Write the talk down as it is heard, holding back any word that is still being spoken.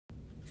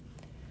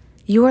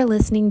You are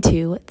listening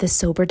to the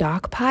Sober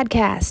Doc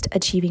podcast,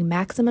 achieving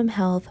maximum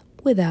health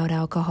without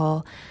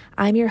alcohol.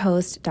 I'm your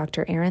host,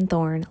 Dr. Erin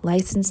Thorne,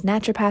 licensed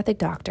naturopathic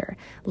doctor.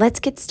 Let's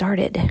get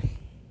started.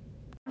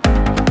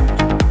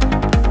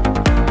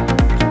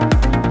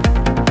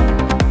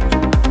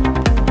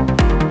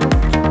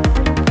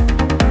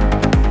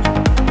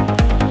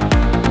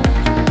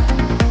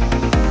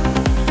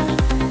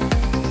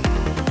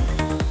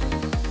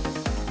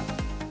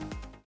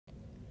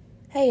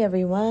 Hey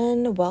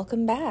everyone,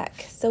 welcome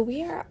back. So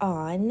we are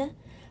on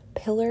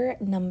pillar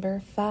number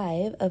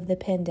 5 of the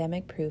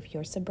Pandemic Proof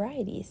Your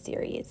Sobriety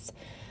series.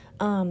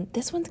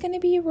 This one's going to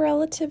be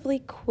relatively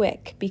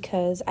quick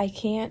because I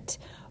can't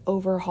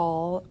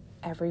overhaul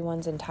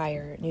everyone's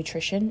entire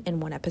nutrition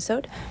in one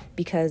episode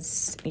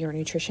because your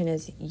nutrition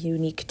is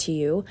unique to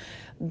you,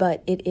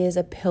 but it is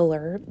a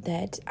pillar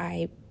that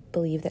I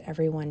believe that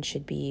everyone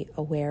should be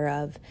aware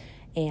of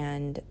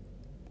and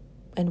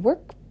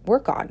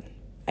work on,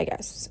 I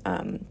guess,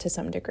 to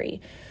some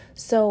degree.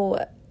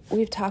 So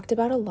we've talked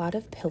about a lot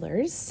of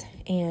pillars,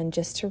 and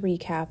just to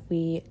recap,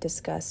 we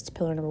discussed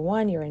pillar number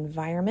 1, your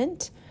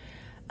environment,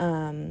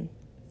 and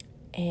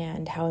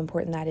how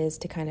important that is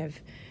to kind of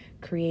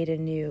create a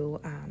new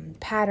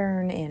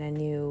pattern and a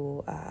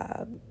new,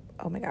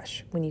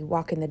 when you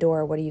walk in the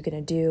door, what are you going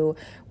to do?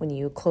 When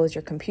you close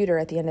your computer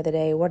at the end of the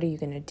day, what are you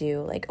going to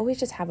do? Like, always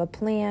just have a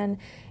plan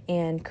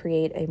and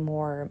create a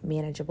more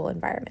manageable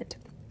environment.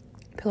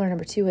 Pillar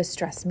number 2 is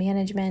stress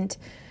management,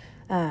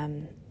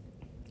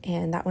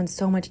 and that one's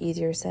so much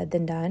easier said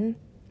than done.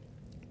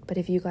 But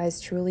if you guys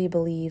truly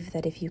believe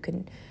that if you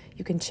can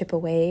chip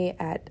away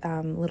at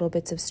little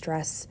bits of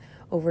stress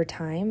over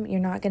time, you're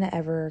not going to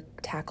ever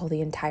tackle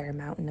the entire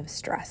mountain of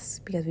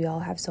stress because we all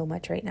have so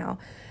much right now.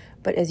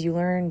 But as you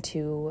learn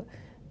to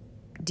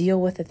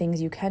deal with the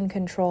things you can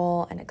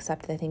control and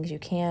accept the things you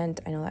can't,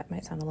 I know that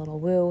might sound a little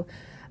woo,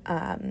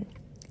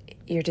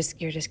 you're just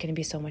going to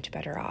be so much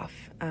better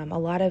off.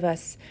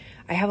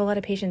 I have a lot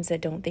of patients that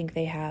don't think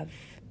they have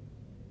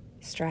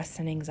stress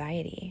and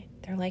anxiety.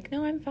 They're like,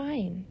 no, I'm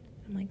fine.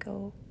 I'm like,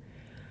 oh,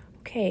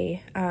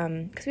 okay.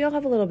 Because we all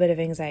have a little bit of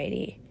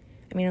anxiety.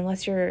 I mean,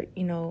 unless you're,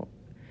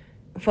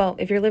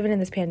 if you're living in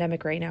this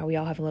pandemic right now, we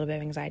all have a little bit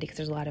of anxiety because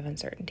there's a lot of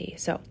uncertainty.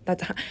 So I'm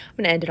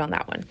going to end it on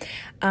that one.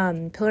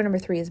 Pillar number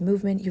 3 is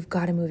movement. You've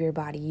got to move your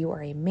body. You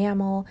are a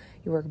mammal.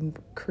 You were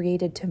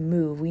created to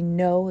move. We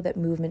know that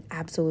movement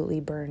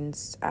absolutely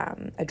burns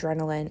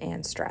adrenaline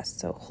and stress.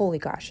 So holy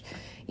gosh,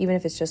 even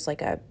if it's just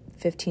like a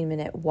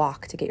 15-minute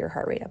walk to get your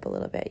heart rate up a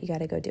little bit, you got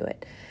to go do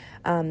it.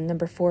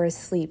 Number 4 is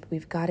sleep.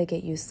 We've got to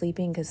get you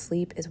sleeping because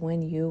sleep is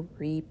when you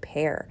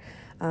repair.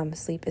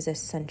 Sleep is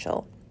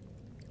essential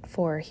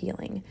for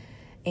healing.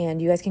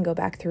 And you guys can go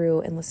back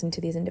through and listen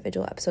to these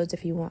individual episodes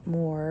if you want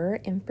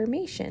more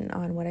information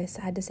on what I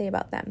had to say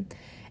about them.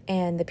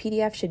 And the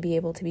PDF should be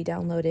able to be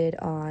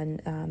downloaded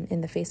on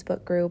in the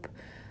Facebook group.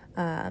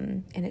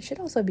 And it should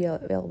also be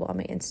available on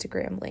my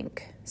Instagram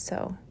link.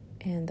 So,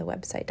 and the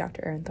website,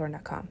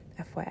 drerinthorne.com,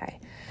 FYI.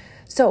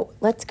 So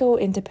let's go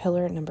into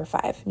pillar number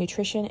 5,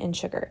 nutrition and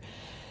sugar.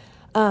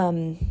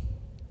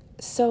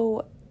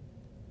 So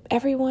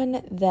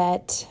everyone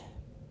that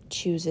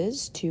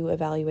chooses to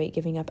evaluate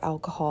giving up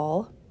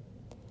alcohol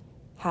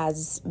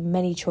has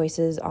many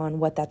choices on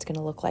what that's going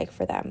to look like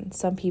for them.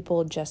 Some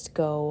people just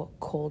go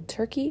cold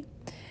turkey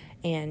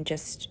and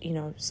just,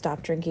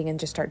 stop drinking and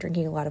just start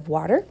drinking a lot of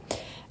water.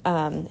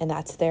 And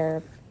that's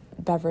their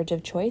beverage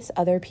of choice.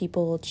 Other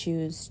people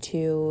choose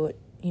to,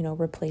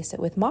 replace it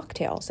with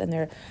mocktails. And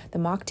the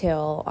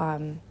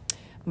mocktail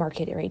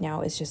market right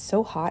now is just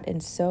so hot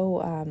and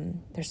so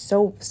there's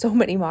so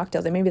many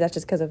mocktails. And maybe that's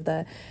just because of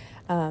the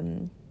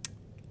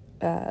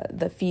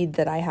feed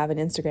that I have on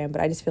Instagram,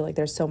 but I just feel like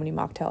there's so many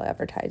mocktail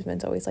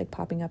advertisements always like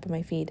popping up in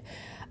my feed.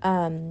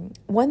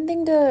 One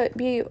thing to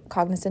be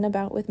cognizant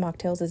about with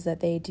mocktails is that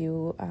they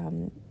do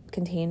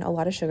contain a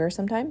lot of sugar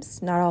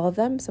sometimes. Not all of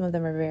them. Some of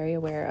them are very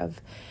aware of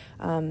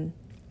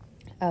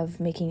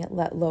making it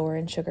lower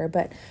in sugar,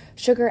 but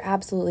sugar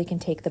absolutely can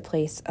take the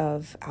place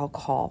of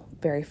alcohol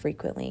very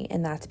frequently.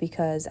 And that's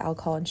because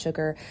alcohol and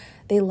sugar,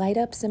 they light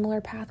up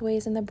similar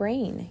pathways in the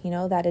brain,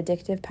 that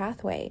addictive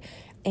pathway.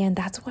 And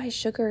that's why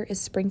sugar is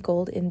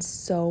sprinkled in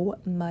so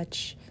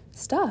much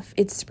stuff.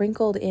 It's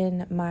sprinkled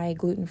in my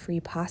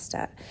gluten-free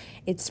pasta.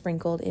 It's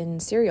sprinkled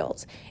in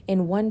cereals.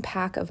 In one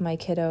pack of my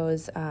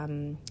kiddos'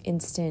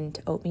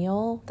 instant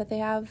oatmeal that they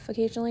have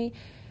occasionally,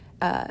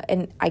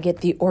 and I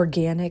get the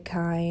organic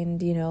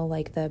kind,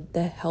 like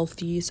the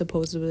healthy,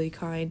 supposedly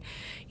kind,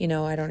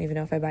 I don't even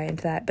know if I buy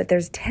into that, but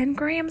there's 10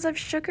 grams of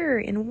sugar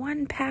in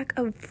one pack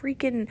of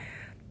freaking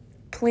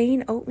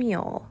plain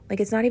oatmeal. Like,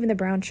 it's not even the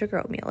brown sugar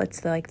oatmeal. It's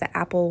the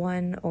apple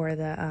one or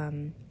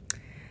the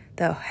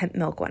hemp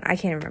milk one. I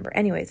can't remember.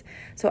 Anyways,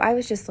 so I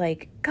was just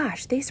like,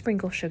 gosh, they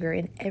sprinkle sugar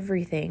in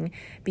everything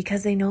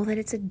because they know that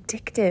it's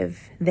addictive.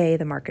 They,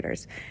 the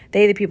marketers,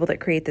 the people that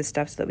create this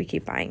stuff so that we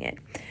keep buying it.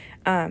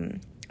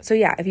 So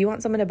yeah, if you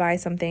want someone to buy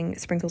something,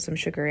 sprinkle some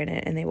sugar in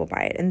it and they will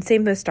buy it. And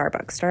same with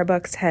Starbucks.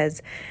 Starbucks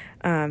has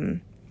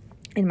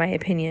in my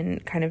opinion,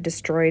 kind of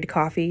destroyed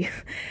coffee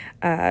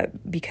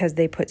because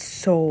they put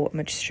so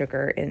much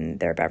sugar in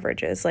their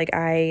beverages. Like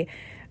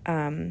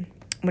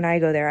when I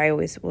go there, I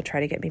always will try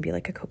to get maybe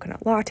like a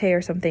coconut latte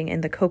or something,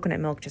 and the coconut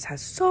milk just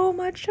has so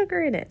much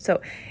sugar in it. So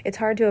it's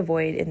hard to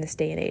avoid in this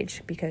day and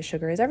age because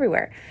sugar is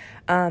everywhere.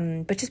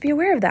 But just be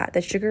aware of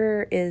that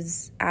sugar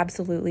is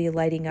absolutely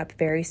lighting up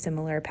very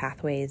similar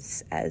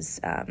pathways as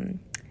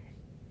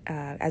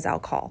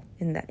alcohol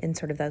in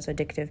sort of those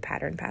addictive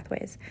pattern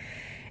pathways.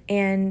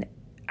 And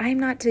I'm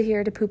not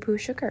here to poo-poo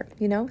sugar,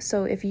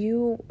 So if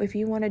you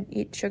want to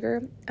eat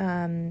sugar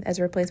as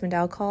a replacement to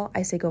alcohol,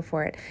 I say go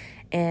for it.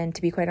 And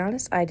to be quite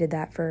honest, I did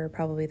that for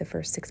probably the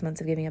first 6 months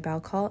of giving up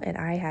alcohol, and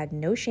I had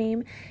no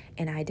shame,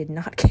 and I did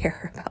not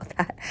care about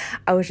that.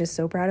 I was just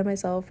so proud of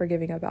myself for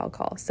giving up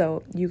alcohol.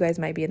 So you guys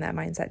might be in that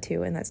mindset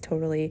too, and that's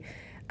totally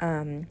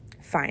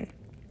fine.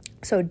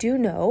 So do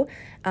know,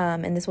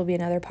 and this will be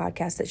another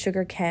podcast, that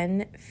sugar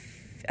can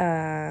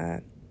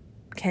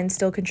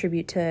still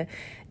contribute to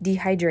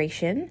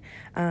dehydration.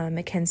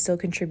 It can still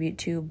contribute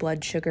to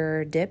blood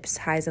sugar dips,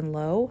 highs and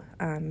low,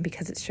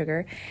 because it's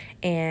sugar,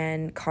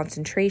 and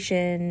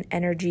concentration,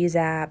 energy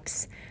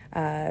zaps,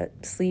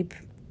 sleep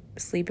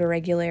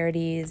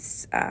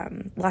irregularities,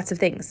 lots of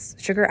things.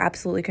 Sugar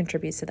absolutely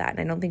contributes to that,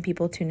 and I don't think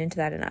people tune into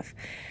that enough.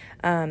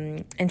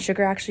 And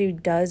sugar actually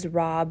does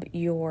rob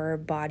your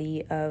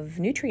body of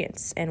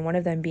nutrients, and one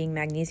of them being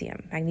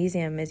magnesium.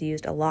 Magnesium is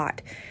used a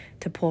lot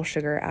to pull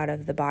sugar out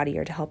of the body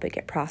or to help it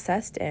get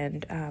processed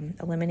and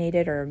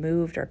eliminated or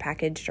removed or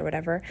packaged or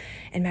whatever.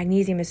 And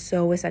magnesium is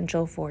so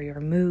essential for your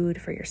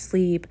mood, for your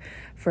sleep,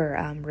 for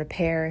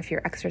repair if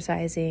you're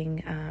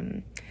exercising,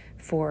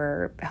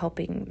 for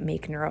helping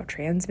make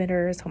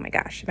neurotransmitters. Oh my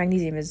gosh,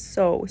 magnesium is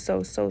so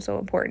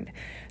important.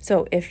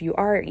 So if you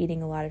are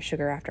eating a lot of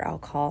sugar after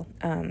alcohol,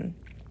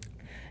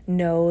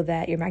 know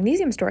that your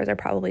magnesium stores are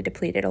probably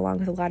depleted along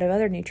with a lot of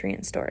other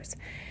nutrient stores.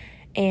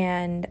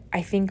 And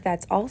I think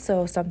that's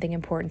also something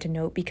important to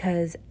note,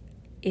 because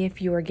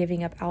if you are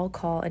giving up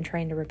alcohol and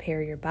trying to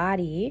repair your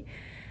body,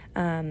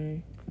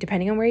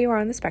 depending on where you are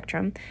on the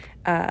spectrum,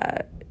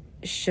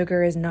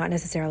 sugar is not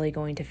necessarily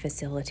going to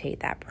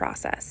facilitate that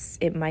process.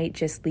 It might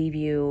just leave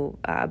you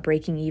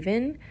breaking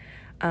even,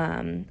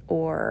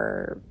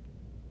 or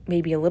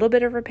maybe a little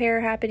bit of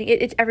repair happening.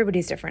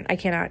 Everybody's different. I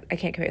can't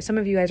compare. Some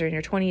of you guys are in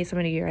your 20s, some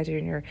of you guys are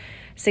in your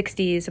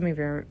 60s, some of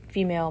you are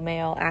female,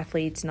 male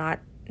athletes, not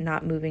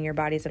moving your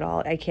bodies at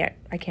all. I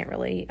can't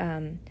really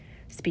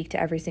speak to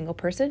every single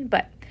person,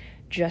 but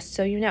just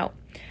so you know,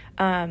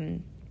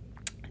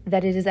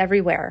 that it is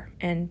everywhere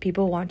and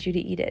people want you to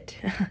eat it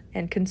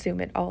and consume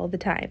it all the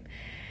time.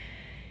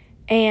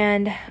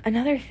 And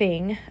another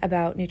thing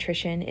about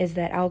nutrition is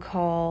that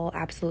alcohol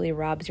absolutely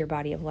robs your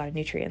body of a lot of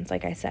nutrients,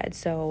 like I said.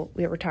 So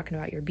we're talking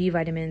about your B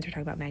vitamins, we're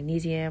talking about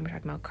magnesium, we're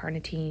talking about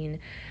carnitine,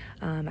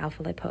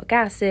 alpha lipoic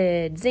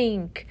acid,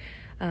 zinc,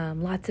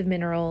 lots of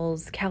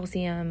minerals,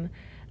 calcium,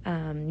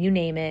 you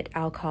name it.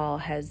 Alcohol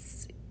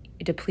has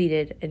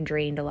depleted and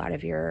drained a lot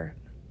of your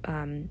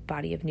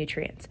body of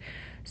nutrients.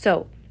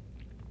 So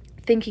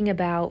thinking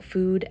about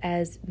food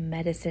as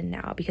medicine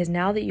now, because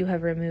now that you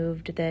have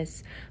removed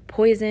this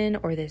poison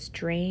or this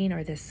drain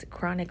or this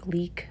chronic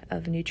leak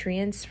of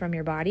nutrients from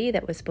your body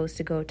that was supposed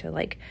to go to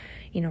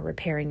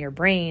repairing your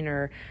brain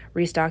or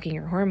restocking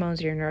your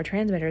hormones or your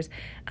neurotransmitters,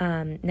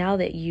 now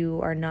that you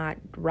are not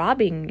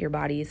robbing your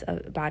body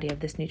of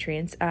this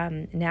nutrients,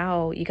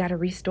 now you got to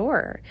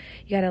restore.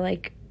 You got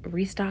to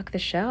restock the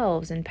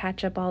shelves and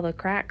patch up all the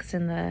cracks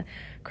and the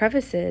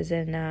crevices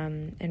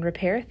and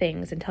repair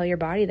things and tell your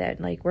body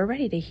that we're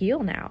ready to heal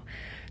now.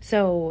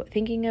 So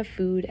thinking of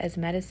food as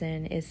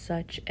medicine is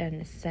such an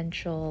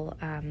essential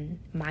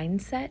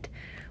mindset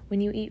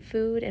when you eat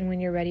food and when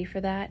you're ready for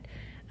that.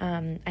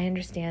 I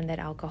understand that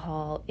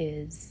alcohol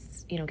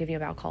is, giving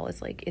up alcohol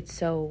is it's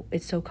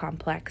so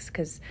complex,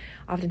 because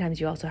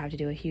oftentimes you also have to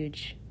do a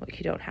huge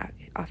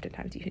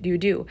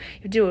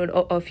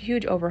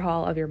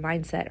overhaul of your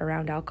mindset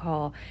around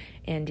alcohol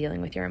and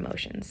dealing with your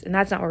emotions. And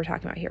that's not what we're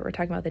talking about here. We're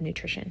talking about the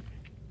nutrition.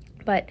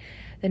 But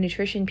the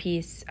nutrition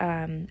piece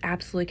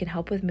absolutely can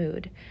help with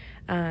mood.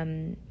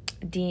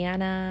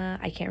 Deanna,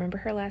 I can't remember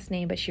her last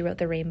name, but she wrote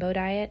The Rainbow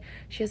Diet.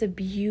 She has a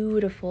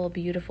beautiful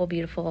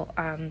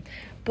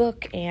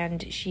book,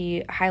 and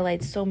she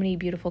highlights so many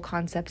beautiful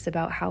concepts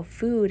about how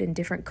food and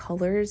different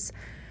colors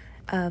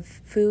of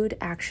food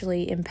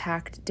actually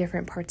impact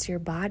different parts of your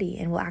body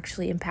and will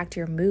actually impact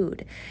your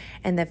mood.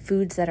 And that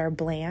foods that are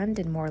bland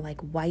and more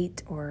like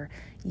white or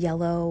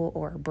yellow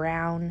or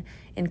brown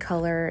in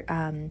color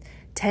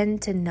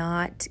tend to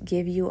not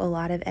give you a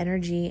lot of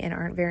energy and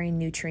aren't very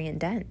nutrient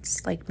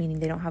dense, meaning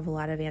they don't have a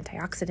lot of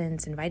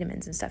antioxidants and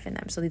vitamins and stuff in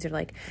them. So these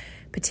are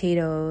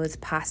potatoes,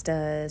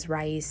 pastas,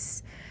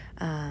 rice,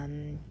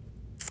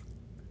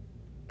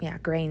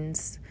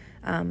 grains.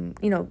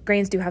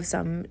 Grains do have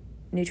some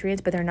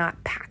nutrients, but they're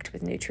not packed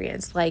with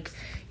nutrients.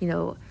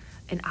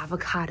 an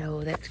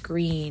avocado that's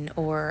green,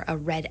 or a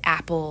red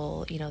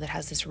apple, that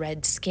has this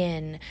red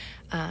skin,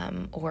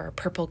 or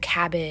purple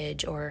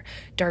cabbage, or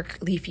dark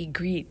leafy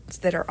greens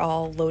that are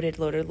all loaded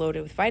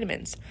with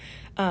vitamins.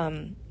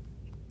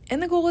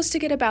 And the goal is to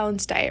get a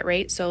balanced diet,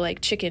 right? So like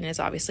chicken is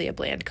obviously a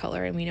bland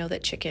color, and we know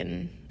that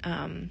chicken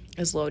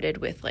is loaded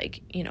with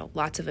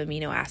lots of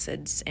amino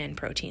acids and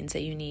proteins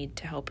that you need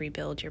to help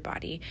rebuild your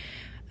body,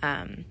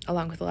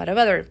 along with a lot of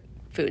other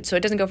foods. So it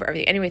doesn't go for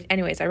everything.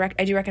 Anyways,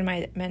 I do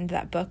recommend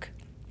that book.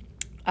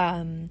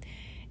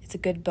 It's a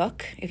good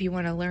book if you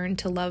want to learn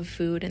to love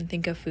food and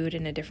think of food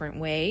in a different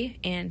way,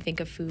 and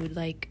think of food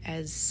like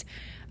as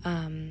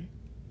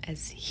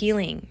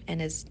healing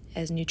and as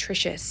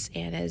nutritious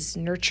and as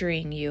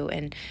nurturing you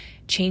and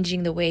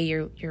changing the way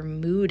your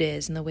mood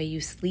is and the way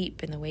you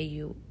sleep and the way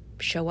you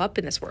show up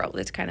in this world.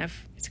 It's kind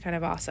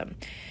of awesome.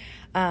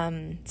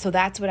 So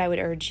that's what I would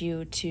urge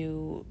you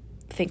to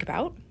think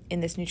about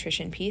in this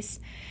nutrition piece.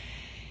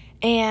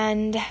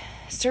 And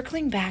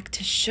circling back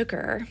to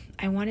sugar,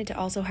 I wanted to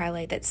also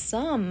highlight that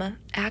some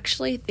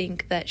actually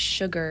think that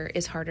sugar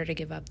is harder to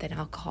give up than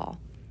alcohol.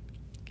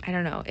 I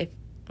don't know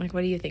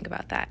what do you think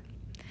about that?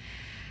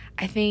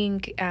 I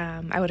think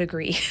I would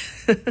agree,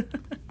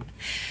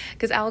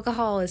 because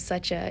alcohol is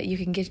such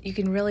you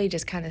can really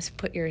just kind of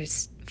put your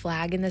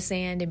flag in the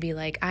sand and be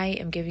like, I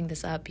am giving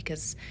this up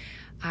because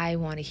I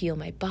want to heal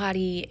my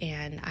body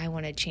and I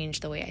want to change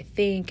the way I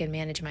think and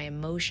manage my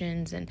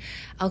emotions. And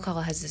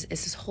alcohol is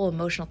this whole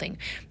emotional thing,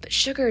 but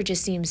sugar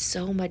just seems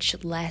so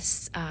much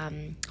less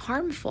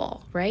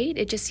harmful, right?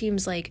 It just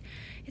seems like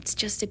it's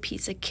just a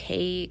piece of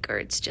cake, or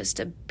it's just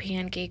a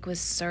pancake with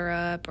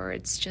syrup, or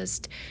it's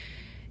just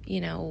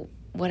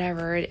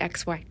whatever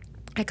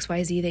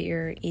XYZ that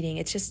you're eating.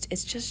 It's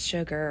just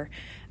sugar.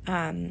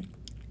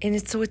 And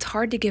it's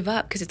hard to give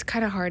up, because it's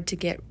kind of hard to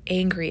get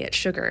angry at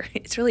sugar.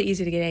 It's really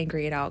easy to get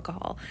angry at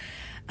alcohol.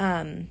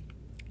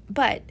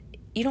 But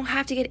you don't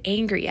have to get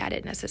angry at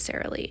it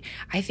necessarily.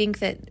 I think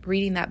that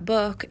reading that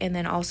book, and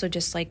then also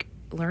just like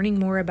learning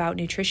more about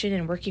nutrition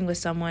and working with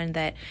someone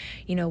that,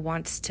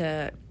 wants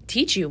to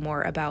teach you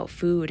more about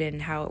food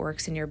and how it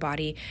works in your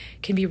body,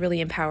 can be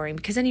really empowering,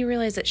 because then you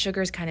realize that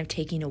sugar is kind of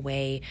taking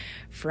away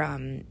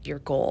from your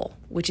goal,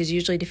 which is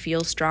usually to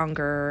feel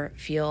stronger,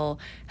 feel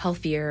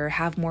healthier,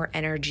 have more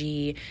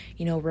energy,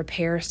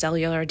 repair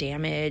cellular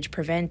damage,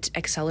 prevent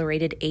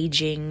accelerated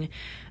aging,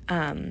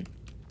 because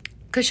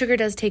sugar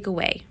does take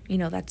away,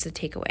 that's a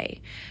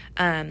takeaway.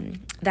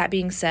 That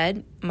being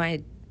said,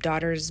 my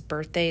daughter's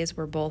birthdays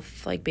were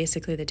both like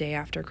basically the day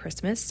after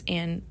Christmas,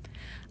 and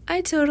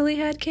I totally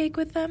had cake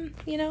with them.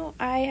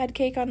 I had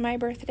cake on my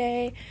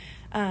birthday.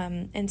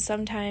 And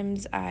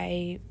sometimes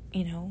I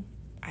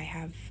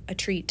have a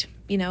treat.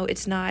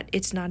 It's not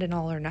an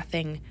all or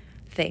nothing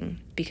thing,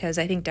 because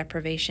I think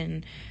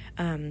deprivation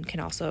can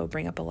also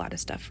bring up a lot of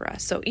stuff for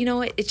us. So,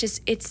 I'm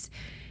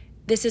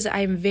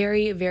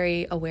very,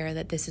 very aware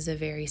that this is a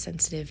very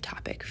sensitive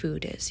topic.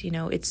 Food is,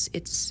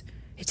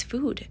 it's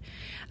food.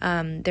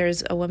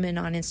 There's a woman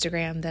on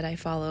Instagram that I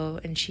follow,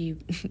 and she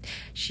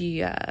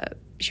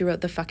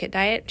wrote the Fuck It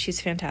diet. She's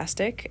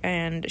fantastic,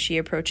 and she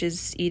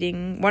approaches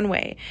eating one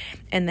way.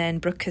 And then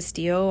Brooke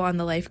Castillo on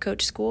the Life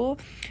Coach School,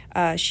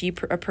 she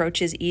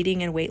approaches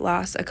eating and weight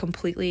loss a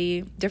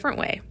completely different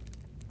way.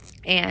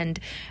 And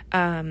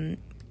I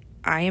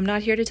am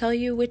not here to tell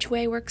you which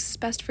way works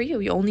best for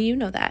you. Only you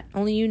know that.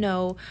 Only you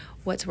know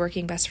what's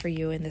working best for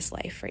you in this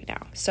life right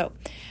now. So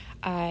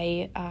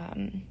I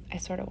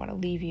sort of want to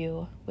leave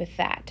you with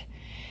that.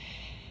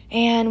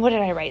 And what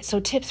did I write?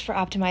 So tips for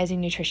optimizing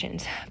nutrition.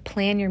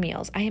 Plan your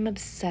meals. I am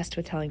obsessed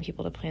with telling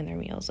people to plan their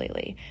meals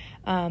lately.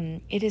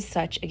 It is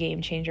such a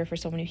game changer for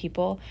so many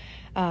people.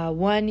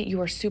 One, you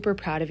are super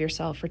proud of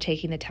yourself for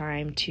taking the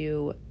time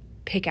to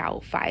pick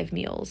out 5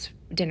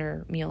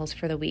 dinner meals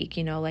for the week.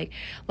 Like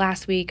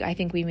last week, I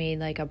think we made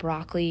like a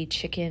broccoli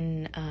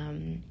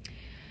chicken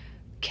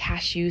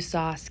cashew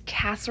sauce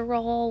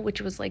casserole,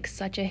 which was like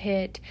such a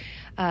hit.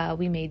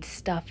 We made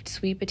stuffed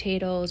sweet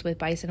potatoes with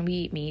bison. We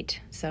eat meat,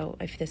 so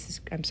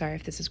I'm sorry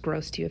if this is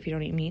gross to you if you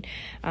don't eat meat.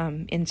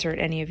 Insert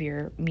any of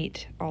your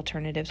meat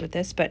alternatives with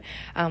this, but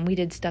we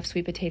did stuffed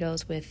sweet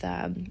potatoes with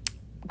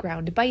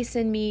ground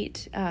bison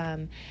meat,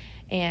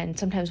 and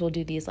sometimes we'll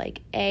do these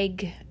like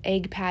egg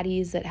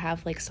patties that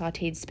have like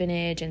sauteed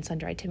spinach and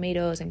sun-dried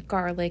tomatoes and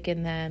garlic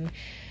in them.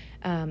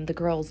 The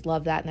girls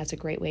love that, and that's a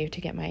great way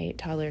to get my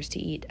toddlers to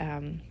eat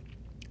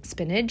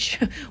spinach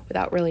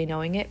without really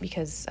knowing it,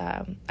 because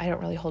I don't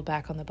really hold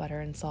back on the butter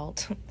and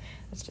salt.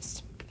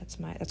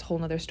 that's a whole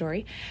nother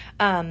story.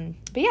 But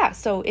yeah,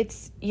 so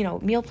it's,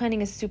 meal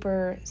planning is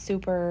super,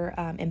 super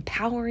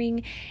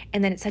empowering,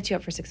 and then it sets you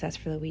up for success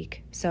for the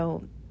week.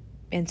 So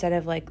instead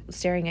of like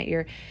staring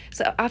at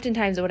so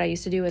oftentimes what I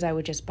used to do is I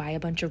would just buy a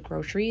bunch of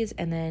groceries,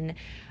 and then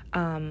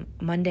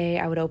Monday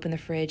I would open the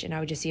fridge and I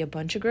would just see a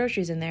bunch of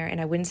groceries in there,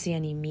 and I wouldn't see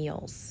any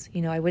meals.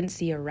 I wouldn't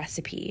see a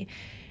recipe.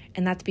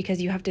 And that's because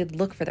you have to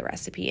look for the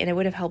recipe. And it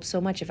would have helped so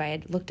much if I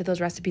had looked at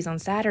those recipes on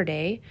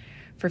Saturday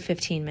for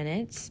 15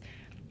 minutes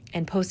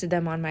posted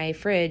them on my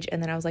fridge.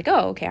 And then I was like,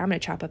 oh, okay, I'm going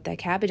to chop up that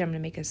cabbage. I'm going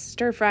to make a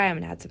stir fry. I'm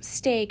going to add some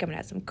steak. I'm going to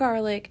add some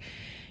garlic,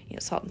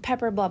 salt and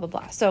pepper, blah, blah,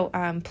 blah. So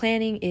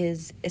planning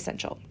is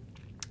essential.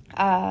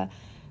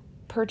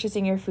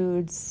 Purchasing your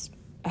foods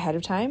ahead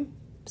of time.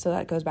 So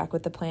that goes back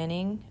with the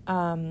planning.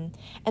 And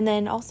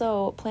then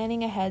also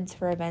planning ahead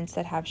for events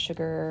that have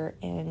sugar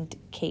and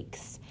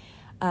cakes.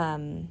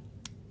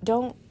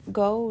 Don't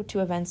go to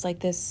events like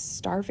this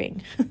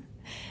starving.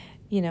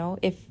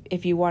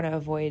 If you want to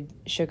avoid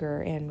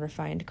sugar and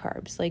refined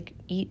carbs, like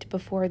eat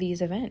before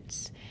these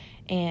events,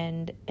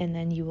 and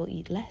then you will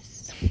eat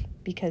less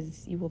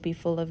because you will be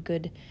full of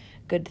good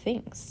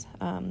things.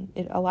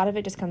 A lot of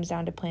it just comes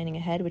down to planning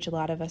ahead, which a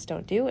lot of us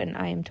don't do, and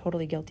I am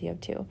totally guilty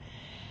of too.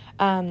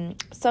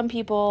 Some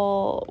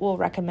people will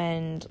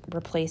recommend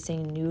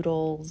replacing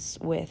noodles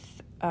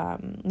with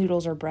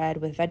noodles or bread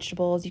with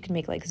vegetables. You can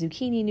make like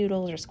zucchini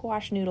noodles or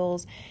squash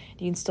noodles.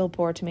 You can still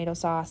pour tomato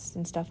sauce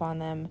and stuff on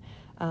them.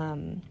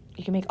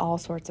 You can make all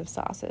sorts of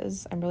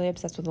sauces. I'm really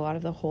obsessed with a lot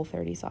of the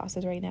Whole30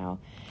 sauces right now.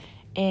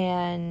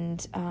 And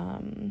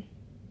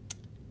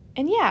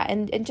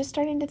just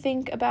starting to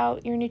think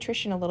about your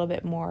nutrition a little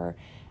bit more.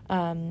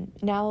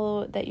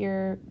 Now that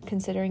you're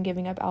considering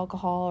giving up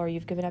alcohol or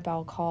you've given up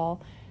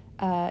alcohol,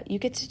 you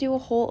get to do a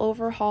whole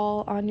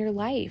overhaul on your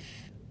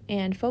life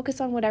and focus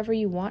on whatever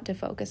you want to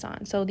focus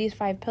on. So these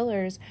 5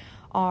 pillars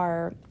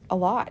are a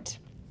lot,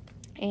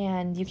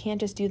 and you can't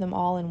just do them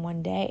all in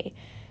one day.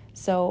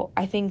 So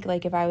I think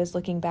like if I was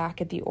looking back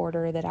at the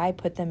order that I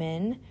put them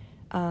in,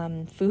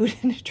 food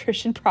and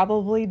nutrition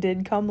probably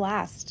did come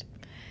last.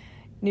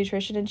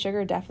 Nutrition and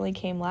sugar definitely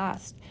came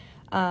last.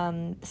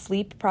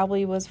 Sleep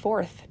probably was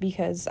 4th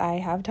because I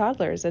have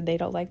toddlers and they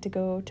don't like to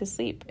go to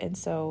sleep. And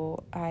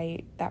so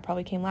that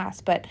probably came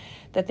last. But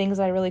the things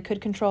I really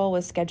could control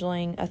was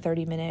scheduling a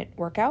 30-minute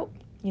workout,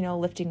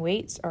 lifting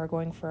weights or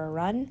going for a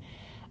run.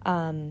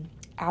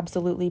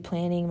 Absolutely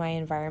planning my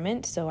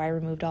environment. So I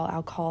removed all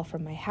alcohol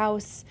from my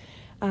house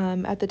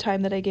at the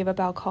time that I gave up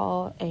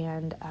alcohol,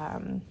 and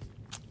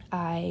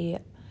I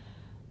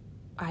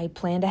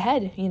planned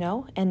ahead,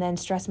 and then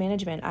stress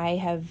management. I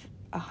have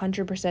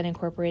 100%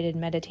 incorporated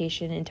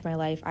meditation into my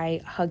life.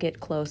 I hug it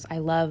close. I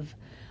love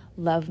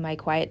my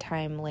quiet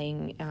time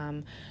laying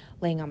on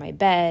my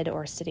bed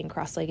or sitting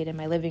cross-legged in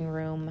my living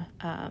room,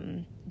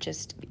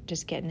 just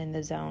getting in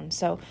the zone.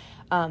 So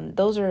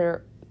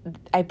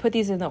I put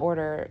these in the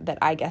order that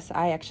I guess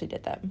I actually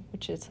did them,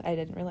 which is, I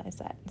didn't realize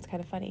that. It's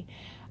kind of funny.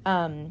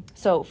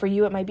 So for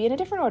you, it might be in a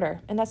different order,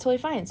 and that's totally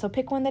fine. So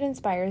pick one that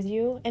inspires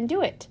you and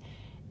do it,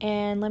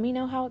 and let me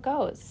know how it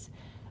goes.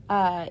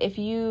 If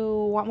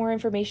you want more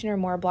information or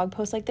more blog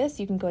posts like this,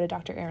 you can go to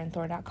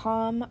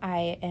drerenthorn.com.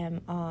 I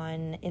am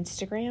on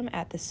Instagram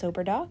at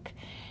 @thesoberdoc,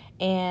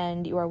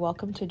 and you are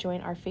welcome to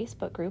join our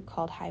Facebook group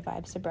called High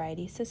Vibe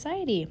Sobriety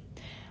Society.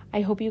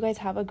 I hope you guys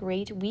have a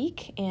great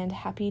week and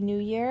Happy New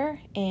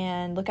Year,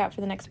 and look out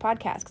for the next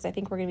podcast because I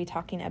think we're going to be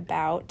talking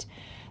about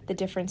the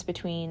difference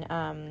between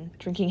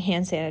drinking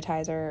hand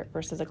sanitizer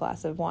versus a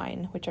glass of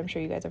wine, which I'm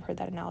sure you guys have heard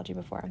that analogy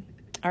before.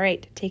 All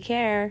right, take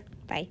care.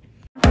 Bye.